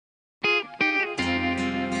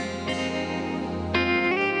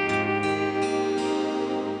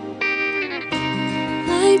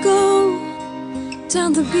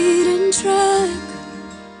down the beaten track,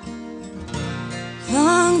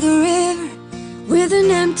 along the river with an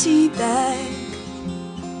empty bag.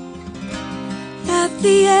 At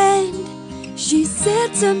the end, she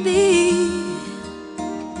said to me,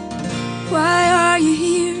 "Why are you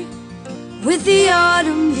here with the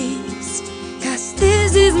autumn leaves? 'Cause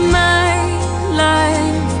this is my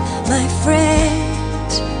life, my friend,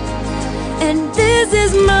 and this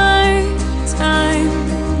is my time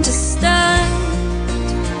to stand.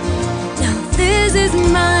 Now this is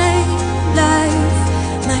my life,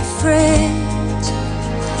 my friend,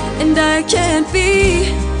 and I can't be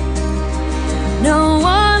no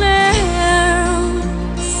one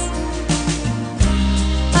else.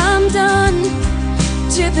 I'm done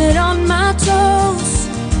dripping on my toes,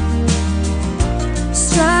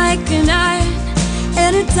 strike an iron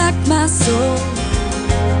and attack my soul.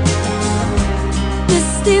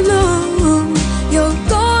 Misty moon, you're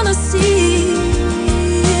gonna see,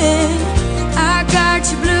 I got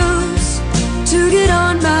your blues to get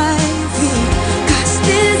on my feet. 'Cause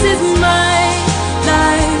this is my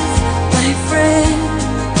life, my friend,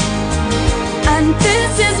 and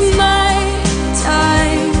this is my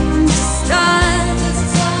time to start.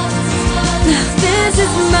 Now this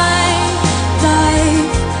is my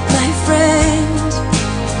life, my friend,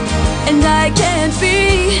 and I can't be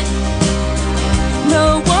no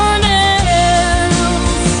one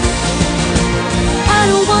else. I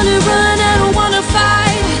don't wanna run, I don't wanna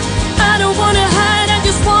fight, I don't wanna hide, I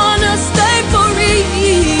just wanna stay free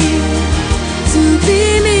to be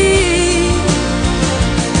me.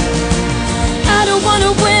 I don't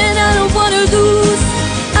wanna win, I don't wanna lose,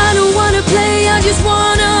 I don't wanna play, I just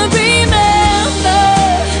wanna remember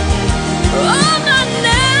my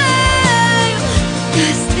name.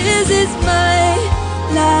 'Cause this is my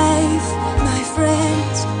life, my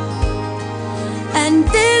friend, and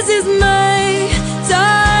this is my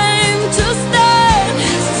time to stand.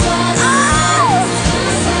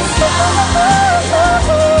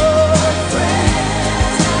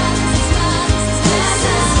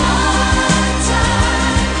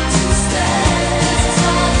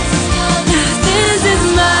 Now this is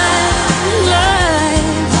my life,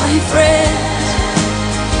 my friend,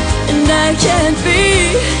 and I can't be